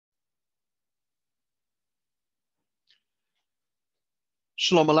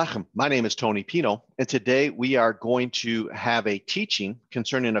Shalom Aleichem. My name is Tony Pino, and today we are going to have a teaching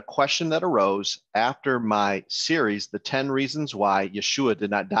concerning a question that arose after my series, The 10 Reasons Why Yeshua Did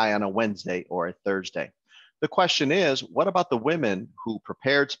Not Die on a Wednesday or a Thursday. The question is, what about the women who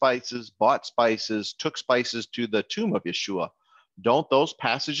prepared spices, bought spices, took spices to the tomb of Yeshua? Don't those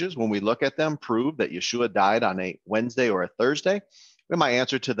passages, when we look at them, prove that Yeshua died on a Wednesday or a Thursday? And my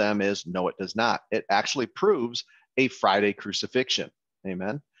answer to them is no, it does not. It actually proves a Friday crucifixion.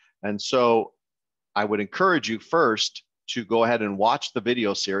 Amen. And so I would encourage you first to go ahead and watch the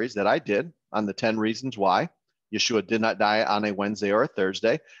video series that I did on the 10 reasons why Yeshua did not die on a Wednesday or a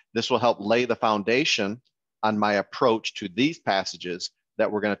Thursday. This will help lay the foundation on my approach to these passages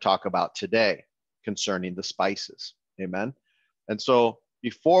that we're going to talk about today concerning the spices. Amen. And so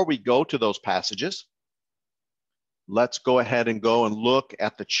before we go to those passages, let's go ahead and look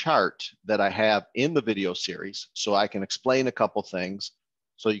at the chart that I have in the video series so I can explain a couple things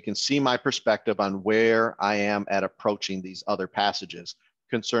so you can see my perspective on where I am at approaching these other passages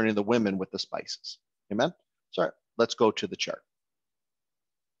concerning the women with the spices. Amen? So let's go to the chart.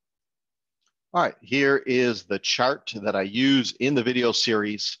 All right, here is the chart that I use in the video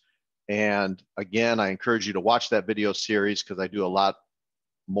series. And again, I encourage you to watch that video series because I do a lot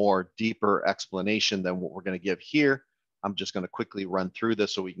more deeper explanation than what we're going to give here. I'm just going to quickly run through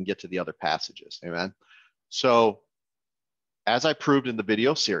this so we can get to the other passages. Amen. So as I proved in the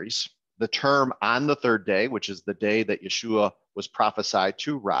video series, the term on the third day, which is the day that Yeshua was prophesied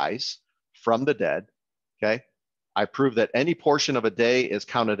to rise from the dead, okay, I proved that any portion of a day is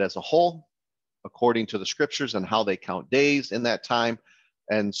counted as a whole according to the scriptures and how they count days in that time.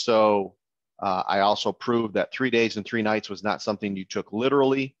 And so I also proved that 3 days and 3 nights was not something you took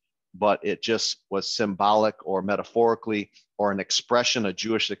literally, but it just was symbolic or metaphorically or an expression, a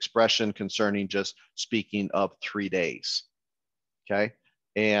Jewish expression concerning just speaking of 3 days. Okay.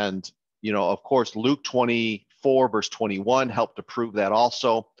 And, you know, of course, Luke 24, verse 21 helped to prove that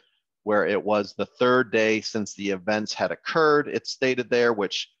also, where it was the third day since the events had occurred. It's stated there,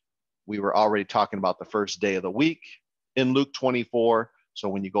 which we were already talking about the first day of the week in Luke 24. So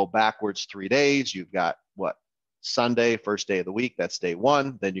when you go backwards 3 days, you've got what? Sunday, first day of the week, that's day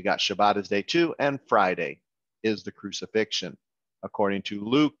 1. Then you got Shabbat is day 2, and Friday is the crucifixion, according to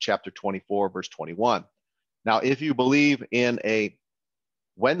Luke chapter 24, verse 21. Now, if you believe in a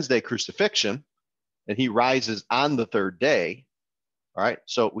Wednesday crucifixion, and he rises on the third day, all right,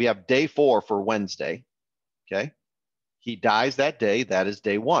 so we have day 4 for Wednesday, okay? He dies that day, that is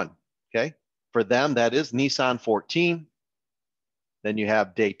day 1, okay? For them, that is Nisan 14. Then you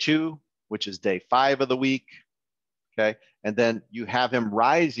have day 2, which is day 5 of the week, okay? And then you have him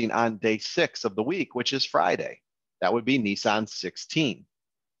rising on day 6 of the week, which is Friday. That would be Nisan 16,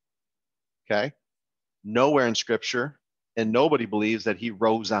 okay? Nowhere in scripture, and nobody believes that he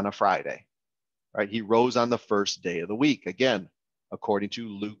rose on a Friday, right? He rose on the first day of the week, again, according to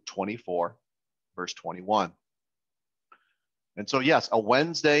Luke 24, verse 21. And so, yes, a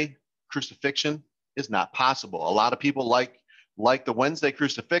Wednesday crucifixion is not possible. A lot of people like the Wednesday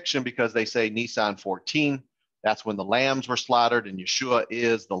crucifixion because they say Nisan 14, that's when the lambs were slaughtered, and Yeshua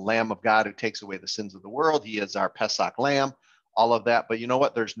is the Lamb of God who takes away the sins of the world. He is our Pesach lamb, all of that. But you know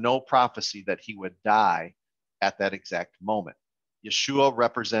what? There's no prophecy that he would die at that exact moment. Yeshua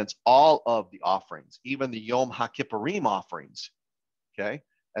represents all of the offerings, even the Yom HaKippurim offerings, okay?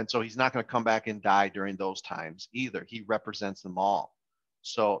 And so he's not going to come back and die during those times either. He represents them all.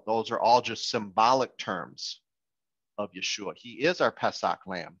 So those are all just symbolic terms of Yeshua. He is our Pesach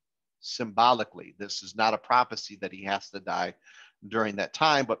lamb, symbolically. This is not a prophecy that he has to die during that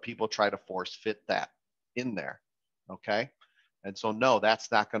time, but people try to force fit that in there, okay? And so no,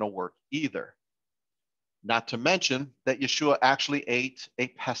 that's not going to work either. Not to mention that Yeshua actually ate a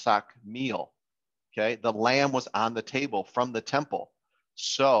Pesach meal, okay? The lamb was on the table from the temple.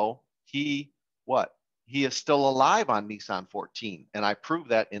 So he is still alive on Nisan 14. And I prove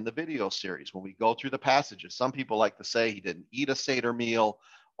that in the video series when we go through the passages. Some people like to say he didn't eat a Seder meal,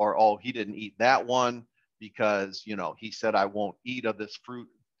 or, oh, he didn't eat that one because, you know, he said, I won't eat of this fruit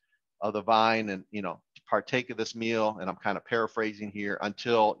of the vine and, you know, partake of this meal. And I'm kind of paraphrasing here,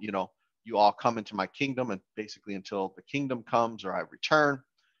 until, you know, you all come into my kingdom, and basically until the kingdom comes or I return.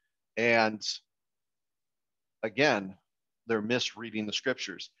 And again, they're misreading the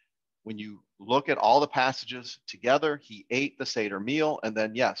scriptures. When you look at all the passages together, he ate the Seder meal. And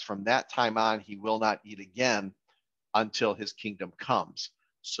then, yes, from that time on, he will not eat again until his kingdom comes.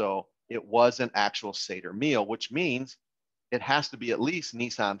 So it was an actual Seder meal, which means it has to be at least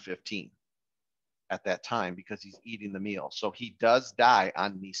Nisan 15 at that time because he's eating the meal. So he does die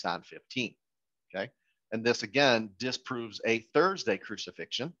on Nisan 15, okay? And this again disproves a Thursday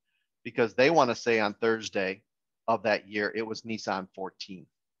crucifixion because they want to say on Thursday of that year it was Nisan 14.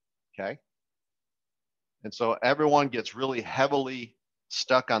 Okay. And so everyone gets really heavily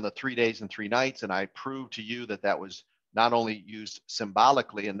stuck on the 3 days and 3 nights. And I prove to you that that was not only used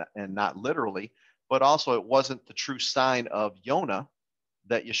symbolically and not literally, but also it wasn't the true sign of Yonah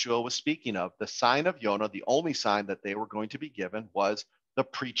that Yeshua was speaking of. The sign of Yonah, the only sign that they were going to be given, was the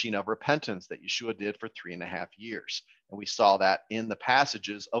preaching of repentance that Yeshua did for 3.5 years. And we saw that in the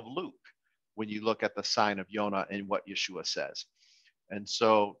passages of Luke when you look at the sign of Yonah and what Yeshua says. And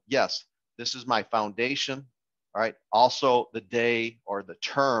so, yes, this is my foundation. All right. Also, the day or the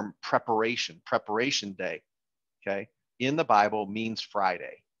term preparation day, okay, in the Bible means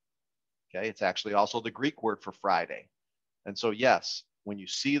Friday. Okay. It's actually also the Greek word for Friday. And so, yes, when you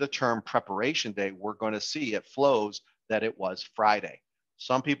see the term preparation day, we're going to see it flows that it was Friday.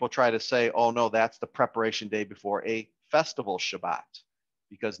 Some people try to say, oh, no, that's the preparation day before a festival Shabbat,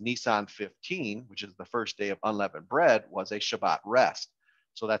 because Nisan 15, which is the first day of unleavened bread, was a Shabbat rest.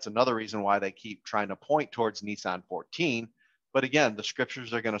 So that's another reason why they keep trying to point towards Nisan 14. But again, the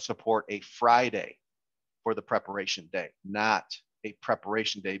scriptures are going to support a Friday for the preparation day, not a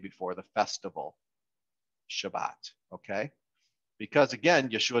preparation day before the festival Shabbat. Okay. Because again,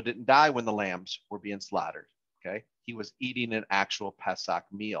 Yeshua didn't die when the lambs were being slaughtered. Okay. He was eating an actual Pesach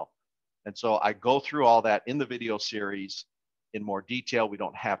meal. And so I go through all that in the video series in more detail. We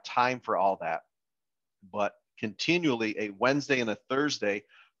don't have time for all that, but continually a Wednesday and a Thursday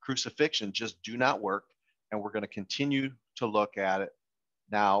crucifixion just do not work. And we're going to continue to look at it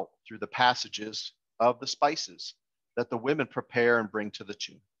now through the passages of the spices that the women prepare and bring to the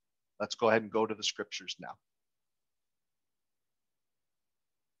tomb. Let's go ahead and go to the scriptures now.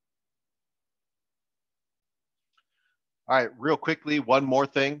 All right, real quickly, one more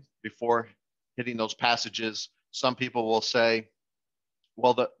thing before hitting those passages. Some people will say,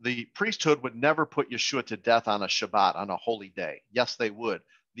 well, the priesthood would never put Yeshua to death on a Shabbat, on a holy day. Yes, they would.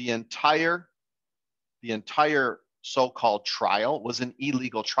 The entire so-called trial was an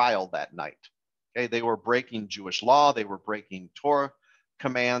illegal trial that night. Okay, they were breaking Jewish law. They were breaking Torah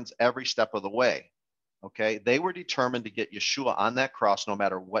commands every step of the way. Okay, they were determined to get Yeshua on that cross no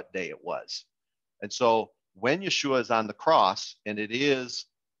matter what day it was. And so when Yeshua is on the cross, and it is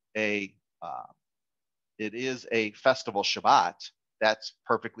a festival Shabbat, that's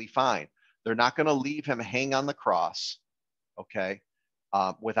perfectly fine. They're not going to leave him hang on the cross, okay,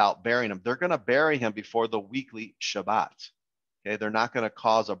 without burying him. They're going to bury him before the weekly Shabbat. Okay, they're not going to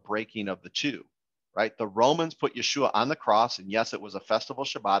cause a breaking of the two, right? The Romans put Yeshua on the cross, and yes, it was a festival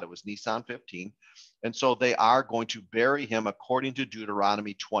Shabbat. It was Nisan 15. And so they are going to bury him according to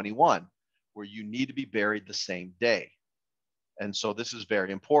Deuteronomy 21, where you need to be buried the same day. And so this is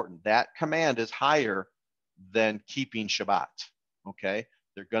very important. That command is higher than keeping Shabbat, okay?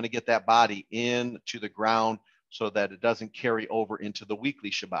 They're going to get that body into the ground so that it doesn't carry over into the weekly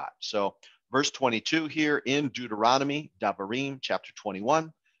Shabbat. So verse 22 here in Deuteronomy, Devarim, chapter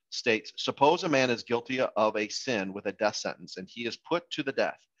 21, states, suppose a man is guilty of a sin with a death sentence, and he is put to the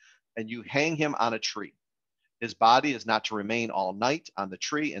death, and you hang him on a tree. His body is not to remain all night on the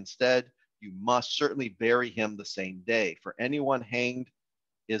tree. Instead, you must certainly bury him the same day. For anyone hanged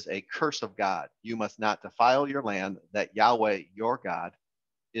is a curse of God. You must not defile your land that Yahweh, your God,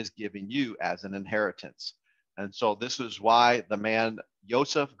 is giving you as an inheritance. And so this is why the man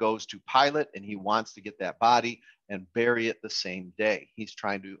Joseph goes to Pilate, and he wants to get that body and bury it the same day. He's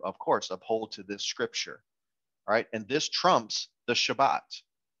trying to, of course, uphold to this scripture. All right. And this trumps the Shabbat,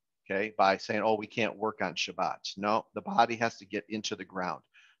 okay, by saying, oh, we can't work on Shabbat. No, the body has to get into the ground.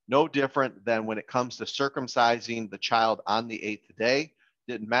 No different than when it comes to circumcising the child on the 8th day.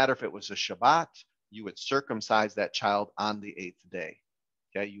 Didn't matter if it was a Shabbat, you would circumcise that child on the 8th day.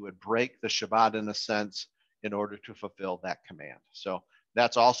 Okay, you would break the Shabbat in a sense in order to fulfill that command. So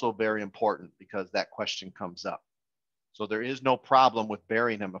that's also very important because that question comes up. So there is no problem with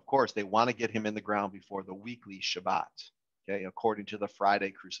burying him. Of course, they want to get him in the ground before the weekly Shabbat, okay, according to the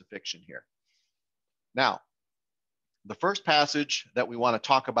Friday crucifixion here. Now, the first passage that we want to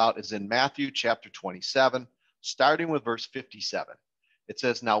talk about is in Matthew chapter 27, starting with verse 57. It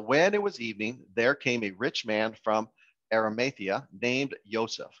says, now when it was evening, there came a rich man from Arimathea named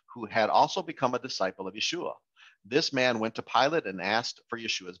Joseph, who had also become a disciple of Yeshua. This man went to Pilate and asked for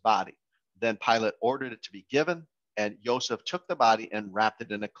Yeshua's body. Then Pilate ordered it to be given, and Joseph took the body and wrapped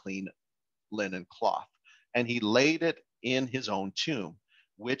it in a clean linen cloth. And he laid it in his own tomb,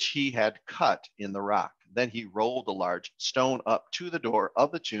 which he had cut in the rock. Then he rolled a large stone up to the door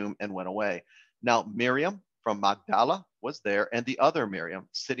of the tomb and went away. Now Miriam from Magdala was there, and the other Miriam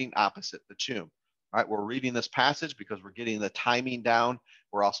sitting opposite the tomb. All right, we're reading this passage because we're getting the timing down.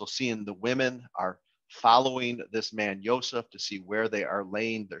 We're also seeing the women are following this man Joseph to see where they are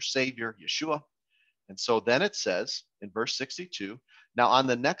laying their Savior, Yeshua. And so then it says in verse 62, now on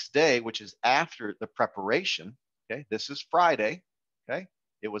the next day, which is after the preparation, okay, this is Friday, okay,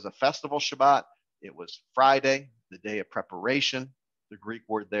 it was a festival Shabbat. It was Friday, the day of preparation. The Greek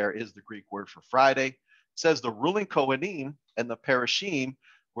word there is the Greek word for Friday. It says the ruling Kohanim and the Parashim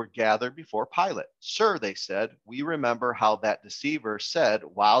were gathered before Pilate. Sir, they said, we remember how that deceiver said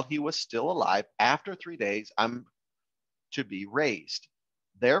while he was still alive, after 3 days, I'm to be raised.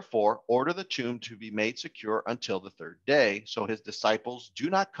 Therefore, order the tomb to be made secure until the third day, so his disciples do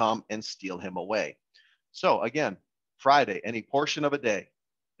not come and steal him away. So again, Friday, any portion of a day,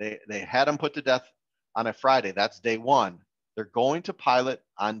 they had him put to death on a Friday. That's day one. They're going to Pilate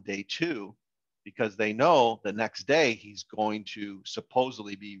on day two because they know the next day he's going to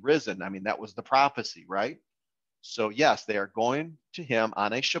supposedly be risen. I mean, that was the prophecy, right? So yes, they are going to him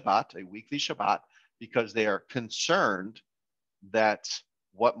on a Shabbat, a weekly Shabbat, because they are concerned that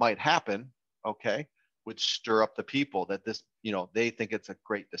what might happen, okay, would stir up the people, that this, they think it's a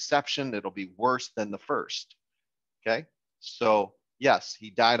great deception. It'll be worse than the first. Okay. So yes,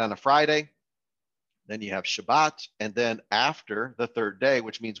 he died on a Friday. Then you have Shabbat. And then after the third day,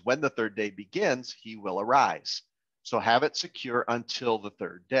 which means when the third day begins, he will arise. So have it secure until the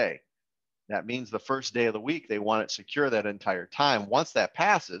third day. That means the first day of the week, they want it secure that entire time. Once that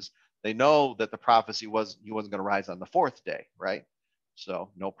passes, they know that the prophecy was he wasn't going to rise on the fourth day, right? So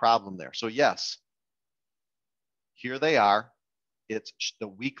no problem there. So yes, here they are. It's the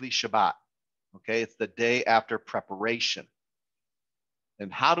weekly Shabbat. Okay, it's the day after preparation.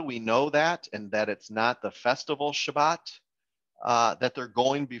 And how do we know that? And that it's not the festival Shabbat that they're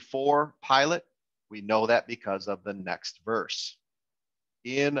going before Pilate? We know that because of the next verse.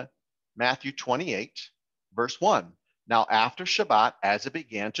 In Matthew 28, verse 1. Now after Shabbat, as it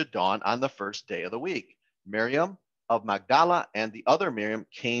began to dawn on the first day of the week, Miriam of Magdala and the other Miriam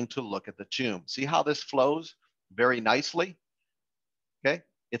came to look at the tomb. See how this flows very nicely? Okay,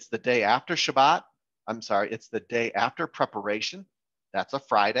 it's the day after Shabbat. It's the day after preparation. That's a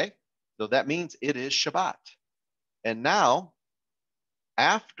Friday. So that means it is Shabbat. And now,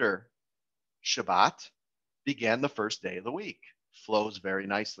 after Shabbat, began the first day of the week. Flows very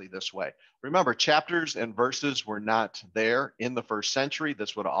nicely this way. Remember, chapters and verses were not there in the first century.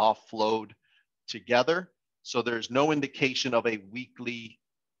 This would have all flowed together. So there's no indication of a weekly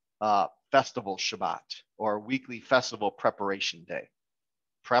festival Shabbat or a weekly festival preparation day.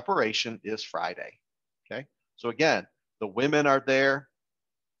 Preparation is Friday. Okay. So again, the women are there.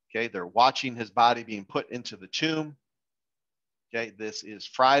 Okay. They're watching his body being put into the tomb. Okay. This is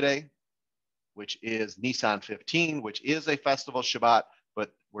Friday, which is Nisan 15, which is a festival Shabbat,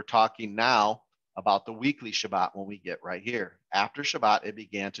 but we're talking now about the weekly Shabbat when we get right here. After Shabbat, it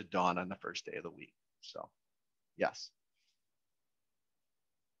began to dawn on the first day of the week. So, yes.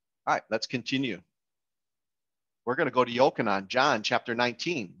 All right, let's continue. We're going to go to Yochanan, John chapter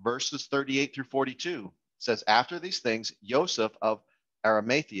 19, verses 38 through 42. It says, after these things, Joseph of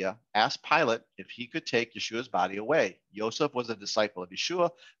Arimathea asked Pilate if he could take Yeshua's body away. Joseph was a disciple of Yeshua,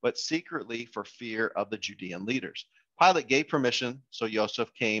 but secretly for fear of the Judean leaders. Pilate gave permission, so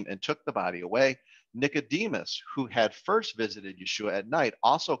Joseph came and took the body away. Nicodemus, who had first visited Yeshua at night,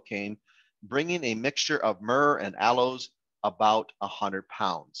 also came, bringing a mixture of myrrh and aloes, about 100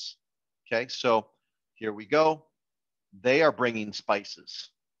 pounds. Okay, so here we go. They are bringing spices,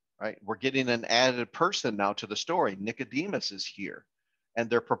 right? We're getting an added person now to the story. Nicodemus is here, and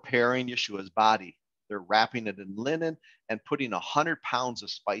they're preparing Yeshua's body. They're wrapping it in linen and putting 100 pounds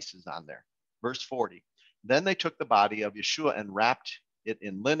of spices on there. Verse 40. Then they took the body of Yeshua and wrapped it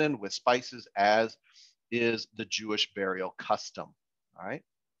in linen with spices, as is the Jewish burial custom. All right.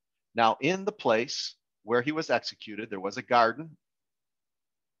 Now, in the place where he was executed, there was a garden.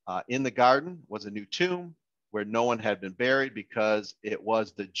 In the garden was a new tomb where no one had been buried, because it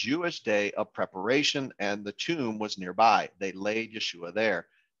was the Jewish day of preparation and the tomb was nearby. They laid Yeshua there.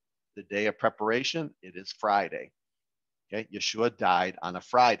 The day of preparation, it is Friday. Okay, Yeshua died on a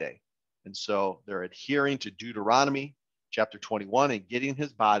Friday. And so they're adhering to Deuteronomy chapter 21 and getting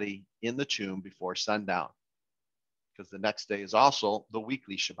his body in the tomb before sundown, because the next day is also the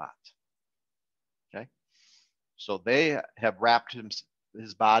weekly Shabbat. Okay, so they have wrapped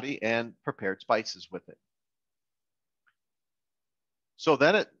his body and prepared spices with it. So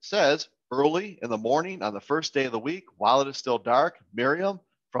then it says, early in the morning on the first day of the week, while it is still dark, Miriam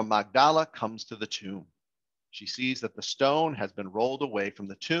from Magdala comes to the tomb. She sees that the stone has been rolled away from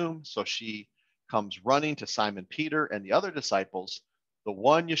the tomb, so she comes running to Simon Peter and the other disciples, the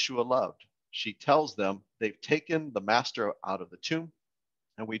one Yeshua loved. she tells them they've taken the master out of the tomb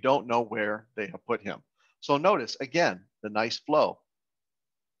and we don't know where they have put him. So notice again, the nice flow.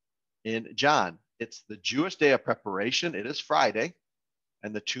 In John, it's the Jewish day of preparation. It is Friday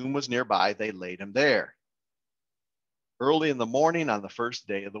and the tomb was nearby. They laid him there early in the morning on the first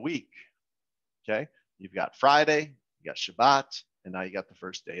day of the week. Okay. You've got Friday, you got Shabbat, and now you got the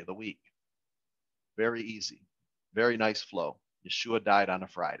first day of the week. Very easy. Very nice flow. Yeshua died on a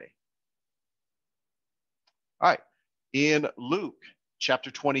Friday. All right. In Luke chapter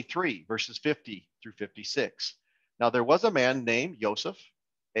 23, verses 50 through 56. Now there was a man named Joseph,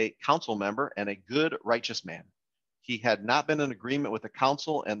 a council member and a good, righteous man. He had not been in agreement with the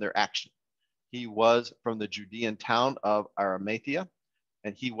council and their action. He was from the Judean town of Arimathea,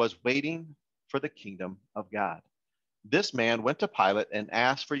 and he was waiting for the kingdom of God. This man went to Pilate and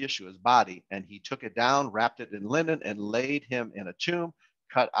asked for Yeshua's body, and he took it down, wrapped it in linen, and laid him in a tomb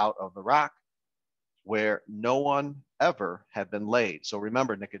cut out of the rock where no one ever had been laid. So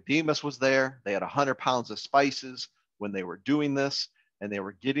remember, Nicodemus was there. They had 100 pounds of spices when they were doing this, and they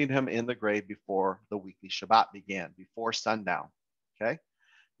were getting him in the grave before the weekly Shabbat began, before sundown. Okay.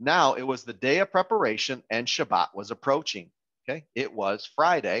 Now it was the day of preparation, and Shabbat was approaching. Okay. It was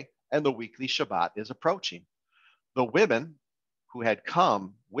Friday, and the weekly Shabbat is approaching. The women who had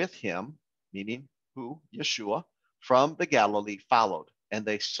come with him, meaning who? Yeshua, from the Galilee followed, and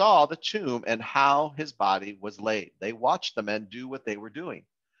they saw the tomb and how his body was laid. They watched the men do what they were doing.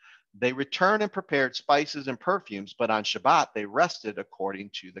 They returned and prepared spices and perfumes, but on Shabbat they rested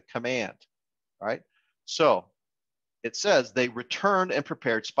according to the command. All right. So it says they returned and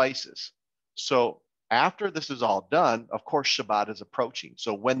prepared spices. So after this is all done, of course, Shabbat is approaching.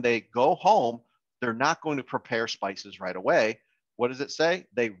 So when they go home, they're not going to prepare spices right away. What does it say?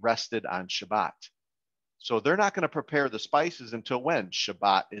 They rested on Shabbat. So they're not going to prepare the spices until when?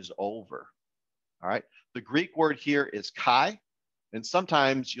 Shabbat is over. All right. The Greek word here is kai. And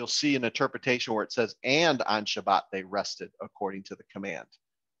sometimes you'll see an interpretation where it says, and on Shabbat they rested according to the command.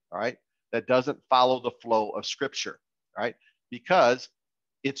 All right. That doesn't follow the flow of scripture. All right. Because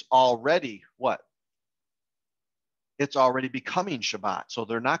it's already what? It's already becoming Shabbat. So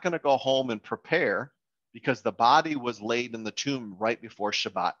they're not going to go home and prepare because the body was laid in the tomb right before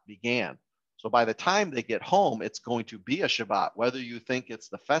Shabbat began. So by the time they get home, it's going to be a Shabbat, whether you think it's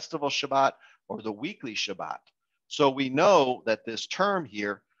the festival Shabbat or the weekly Shabbat. So we know that this term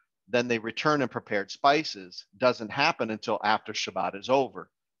here, then they return and prepared spices, doesn't happen until after Shabbat is over,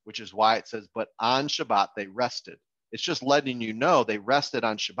 which is why it says, but on Shabbat they rested. It's just letting you know they rested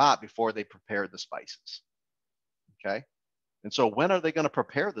on Shabbat before they prepared the spices. Okay. And so when are they going to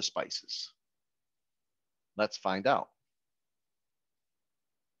prepare the spices? Let's find out.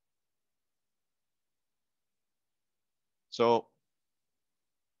 So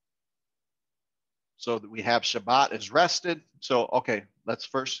that we have Shabbat is rested. So, okay, let's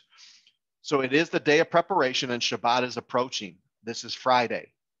first. So it is the day of preparation and Shabbat is approaching. This is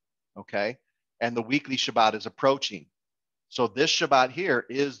Friday. Okay. And the weekly Shabbat is approaching. So this Shabbat here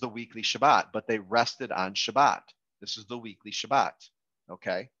is the weekly Shabbat, but they rested on Shabbat. This is the weekly Shabbat.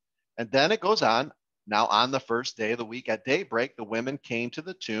 Okay. And then it goes on. Now on the first day of the week at daybreak, the women came to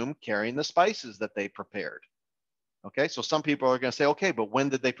the tomb carrying the spices that they prepared. Okay. So some people are going to say, okay, but when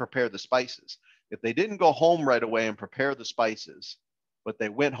did they prepare the spices? If they didn't go home right away and prepare the spices, but they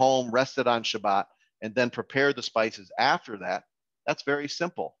went home, rested on Shabbat, and then prepared the spices after that, that's very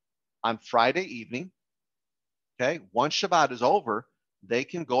simple. On Friday evening, okay, once Shabbat is over, they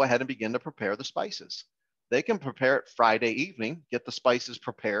can go ahead and begin to prepare the spices. They can prepare it Friday evening, get the spices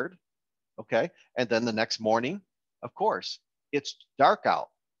prepared, okay, and then the next morning, of course, it's dark out,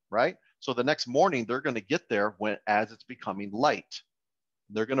 right? So the next morning, they're going to get there as it's becoming light.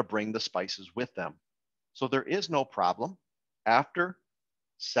 They're going to bring the spices with them. So there is no problem after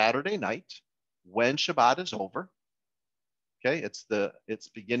Saturday night when Shabbat is over. Okay, it's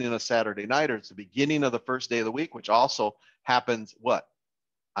beginning of Saturday night, or it's the beginning of the first day of the week, which also happens what?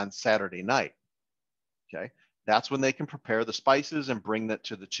 On Saturday night. Okay, that's when they can prepare the spices and bring that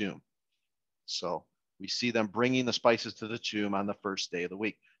to the tomb. So we see them bringing the spices to the tomb on the first day of the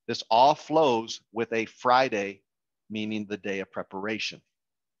week. This all flows with a Friday, meaning the day of preparation.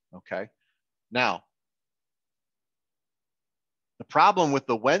 Okay. Now, the problem with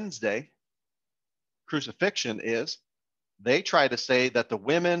the Wednesday crucifixion is they try to say that the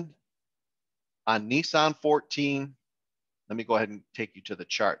women on Nisan 14, let me go ahead and take you to the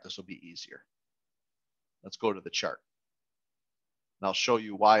chart. This will be easier. Let's go to the chart. And I'll show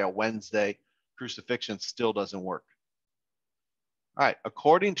you why a Wednesday crucifixion still doesn't work. All right.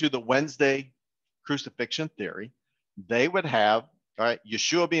 According to the Wednesday crucifixion theory, they would have All right.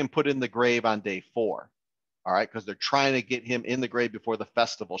 Yeshua being put in the grave on day 4. All right. Because they're trying to get him in the grave before the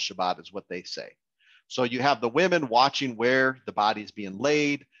festival Shabbat is what they say. So you have the women watching where the body is being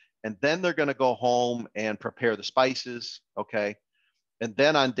laid, and then they're going to go home and prepare the spices. Okay. And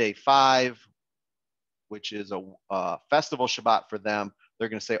then on day 5, which is a festival Shabbat for them, they're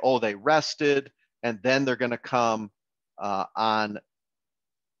going to say, oh, they rested. And then they're going to come on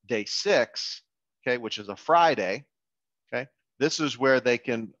day 6, okay, which is a Friday. Okay. This is where they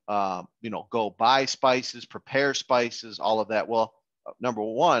can, go buy spices, prepare spices, all of that. Well, number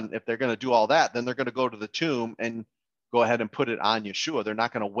one, if they're going to do all that, then they're going to go to the tomb and go ahead and put it on Yeshua. They're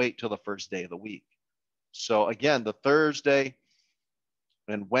not going to wait till the first day of the week. So again, the Thursday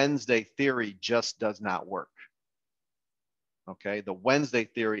and Wednesday theory just does not work. Okay, the Wednesday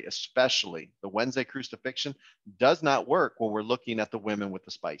theory, especially the Wednesday crucifixion, does not work when we're looking at the women with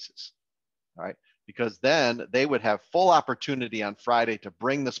the spices. All right, because then they would have full opportunity on Friday to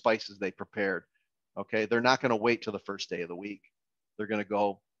bring the spices they prepared. Okay, they're not going to wait till the first day of the week. They're going to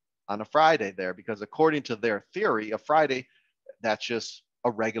go on a Friday there, because according to their theory, a Friday, that's just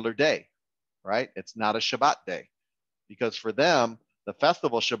a regular day, right? It's not a Shabbat day, because for them, the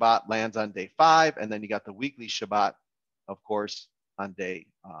festival Shabbat lands on day 5, and then you got the weekly Shabbat, of course, on day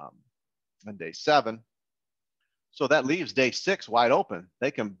 7. So that leaves day 6 wide open.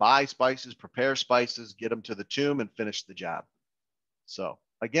 They can buy spices, prepare spices, get them to the tomb, and finish the job. So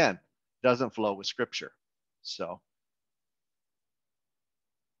again, doesn't flow with Scripture. So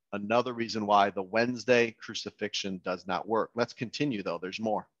another reason why the Wednesday crucifixion does not work. Let's continue, though. There's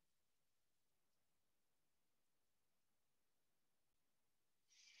more.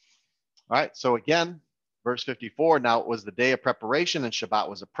 All right, so again, verse 54, now it was the day of preparation and Shabbat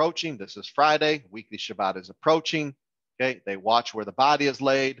was approaching. This is Friday. Weekly Shabbat is approaching. Okay, they watch where the body is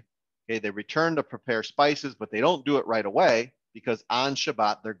laid. Okay, they return to prepare spices, but they don't do it right away, because on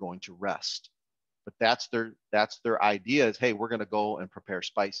Shabbat they're going to rest. But that's their idea is, hey, we're going to go and prepare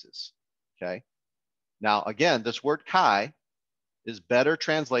spices. Okay. Now, again, this word kai is better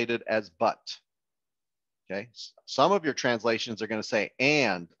translated as but. Okay. Some of your translations are going to say,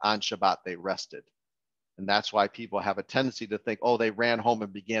 and on Shabbat they rested. And that's why people have a tendency to think, oh, they ran home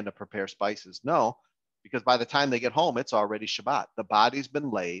and began to prepare spices. No, because by the time they get home, it's already Shabbat. The body's been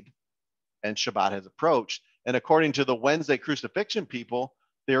laid and Shabbat has approached. And according to the Wednesday crucifixion people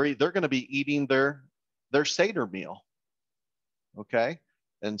theory, they're going to be eating their Seder meal. Okay.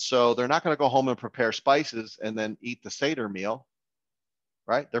 And so they're not going to go home and prepare spices and then eat the Seder meal,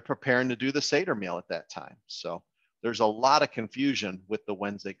 right? They're preparing to do the Seder meal at that time. So there's a lot of confusion with the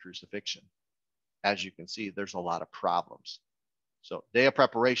Wednesday crucifixion. As you can see, there's a lot of problems. So day of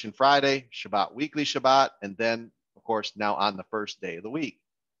preparation Friday, Shabbat, weekly Shabbat, and then, of course, now on the first day of the week,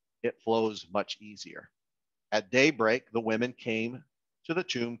 it flows much easier. At daybreak, the women came to the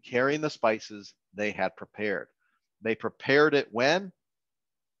tomb carrying the spices they had prepared. They prepared it when?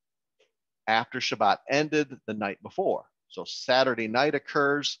 After Shabbat ended the night before. So Saturday night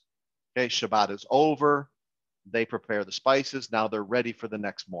occurs. Okay, Shabbat is over. They prepare the spices. Now they're ready for the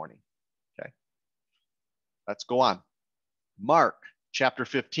next morning. Okay, let's go on. Mark chapter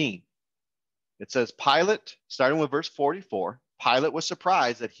 15. It says, Pilate, starting with verse 44, Pilate was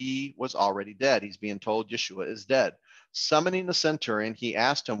surprised that he was already dead. He's being told Yeshua is dead. Summoning the centurion, he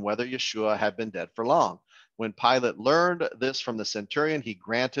asked him whether Yeshua had been dead for long. When Pilate learned this from the centurion, he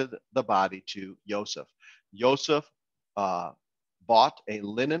granted the body to Joseph. Joseph bought a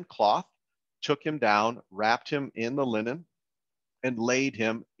linen cloth, took him down, wrapped him in the linen, and laid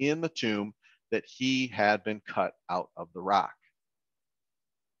him in the tomb that he had been cut out of the rock.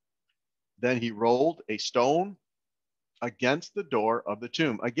 Then he rolled a stone against the door of the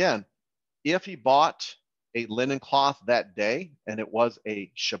tomb. Again, if he bought a linen cloth that day and it was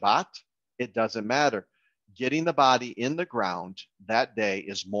a Shabbat, it doesn't matter. Getting the body in the ground that day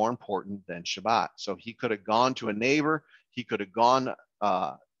is more important than Shabbat. So he could have gone to a neighbor, he could have gone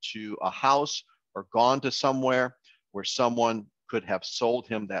to a house or gone to somewhere where someone could have sold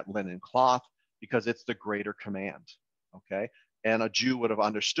him that linen cloth, because it's the greater command. Okay. And a Jew would have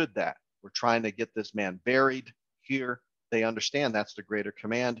understood that. We're trying to get this man buried here. They understand that's the greater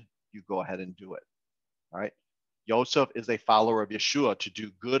command. You go ahead and do it. All right. Yosef is a follower of Yeshua. To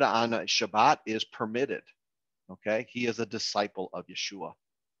do good on a Shabbat is permitted. Okay. He is a disciple of Yeshua.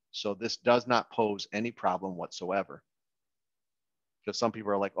 So this does not pose any problem whatsoever. Because some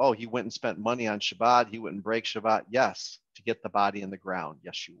people are like, oh, he went and spent money on Shabbat. He wouldn't break Shabbat. Yes. To get the body in the ground.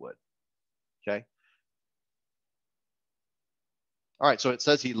 Yes, you would. Okay. All right. So it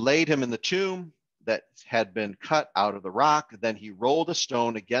says he laid him in the tomb that had been cut out of the rock. Then he rolled a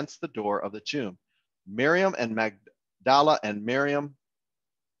stone against the door of the tomb. Miriam and Magdala and Miriam,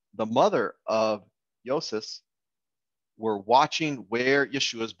 the mother of Joseph, were watching where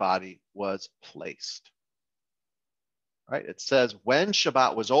Yeshua's body was placed. Right? It says, when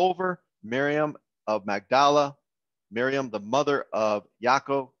Shabbat was over, Miriam of Magdala, Miriam, the mother of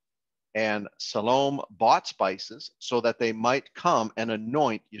Yaakov, and Salome bought spices so that they might come and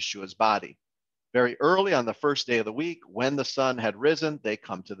anoint Yeshua's body. Very early on the first day of the week, when the sun had risen, they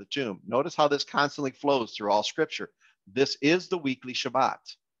come to the tomb. Notice how this constantly flows through all scripture. This is the weekly Shabbat.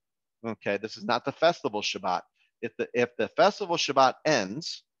 Okay, this is not the festival Shabbat. If the festival Shabbat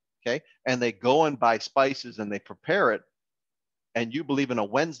ends, okay, and they go and buy spices and they prepare it, and you believe in a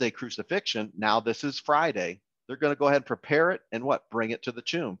Wednesday crucifixion, now this is Friday. They're going to go ahead and prepare it and what? Bring it to the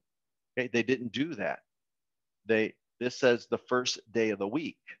tomb. Okay, they didn't do that. This says the first day of the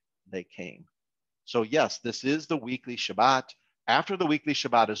week they came. So yes, this is the weekly Shabbat. After the weekly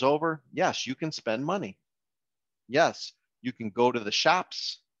Shabbat is over, yes, you can spend money. Yes, you can go to the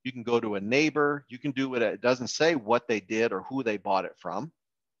shops. You can go to a neighbor. You can do what it doesn't say what they did or who they bought it from.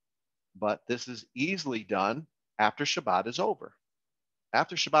 But this is easily done after Shabbat is over.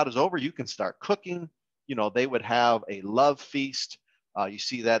 After Shabbat is over, you can start cooking. You know, they would have a love feast. You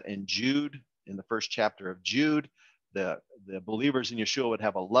see that in Jude, in the first chapter of Jude. The believers in Yeshua would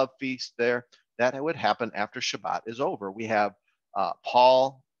have a love feast there. That would happen after Shabbat is over. We have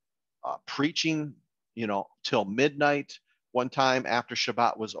Paul preaching, you know, till midnight one time after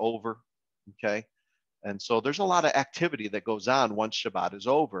Shabbat was over. Okay. And so there's a lot of activity that goes on once Shabbat is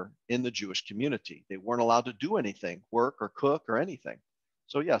over in the Jewish community. They weren't allowed to do anything, work or cook or anything.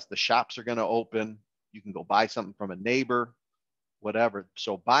 So yes, the shops are going to open. You can go buy something from a neighbor, whatever.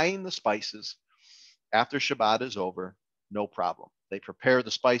 So buying the spices after Shabbat is over, no problem. They prepare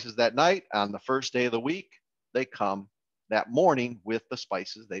the spices that night. On the first day of the week, they come that morning with the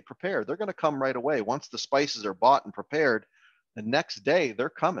spices they prepared. They're going to come right away. Once the spices are bought and prepared, the next day they're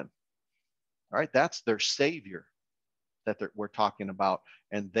coming. All right, that's their Savior that we're talking about.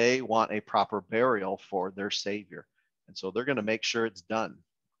 And they want a proper burial for their Savior. And so they're going to make sure it's done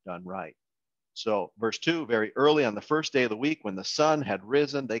right. So verse 2, very early on the first day of the week, when the sun had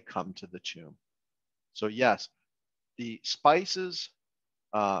risen, they come to the tomb. So yes, the spices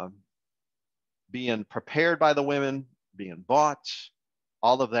being prepared by the women, being bought,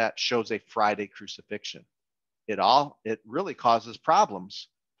 all of that shows a Friday crucifixion. It really causes problems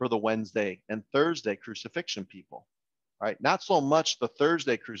for the Wednesday and Thursday crucifixion people, right? Not so much the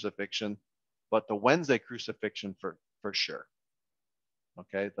Thursday crucifixion, but the Wednesday crucifixion for sure.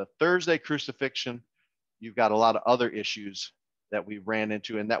 Okay, the Thursday crucifixion, you've got a lot of other issues that we ran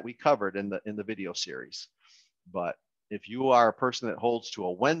into and that we covered in the video series. But if you are a person that holds to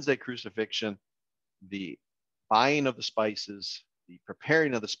a Wednesday crucifixion, the buying of the spices, the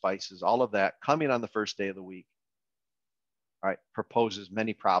preparing of the spices, all of that coming on the first day of the week, all right, proposes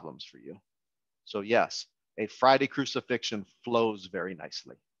many problems for you. So yes, a Friday crucifixion flows very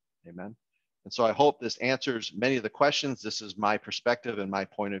nicely. Amen. And so I hope this answers many of the questions. This is my perspective and my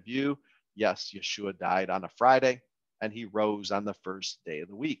point of view. Yes, Yeshua died on a Friday and he rose on the first day of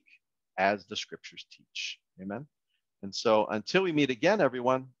the week, as the scriptures teach. Amen. And so until we meet again,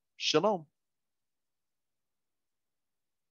 everyone, shalom.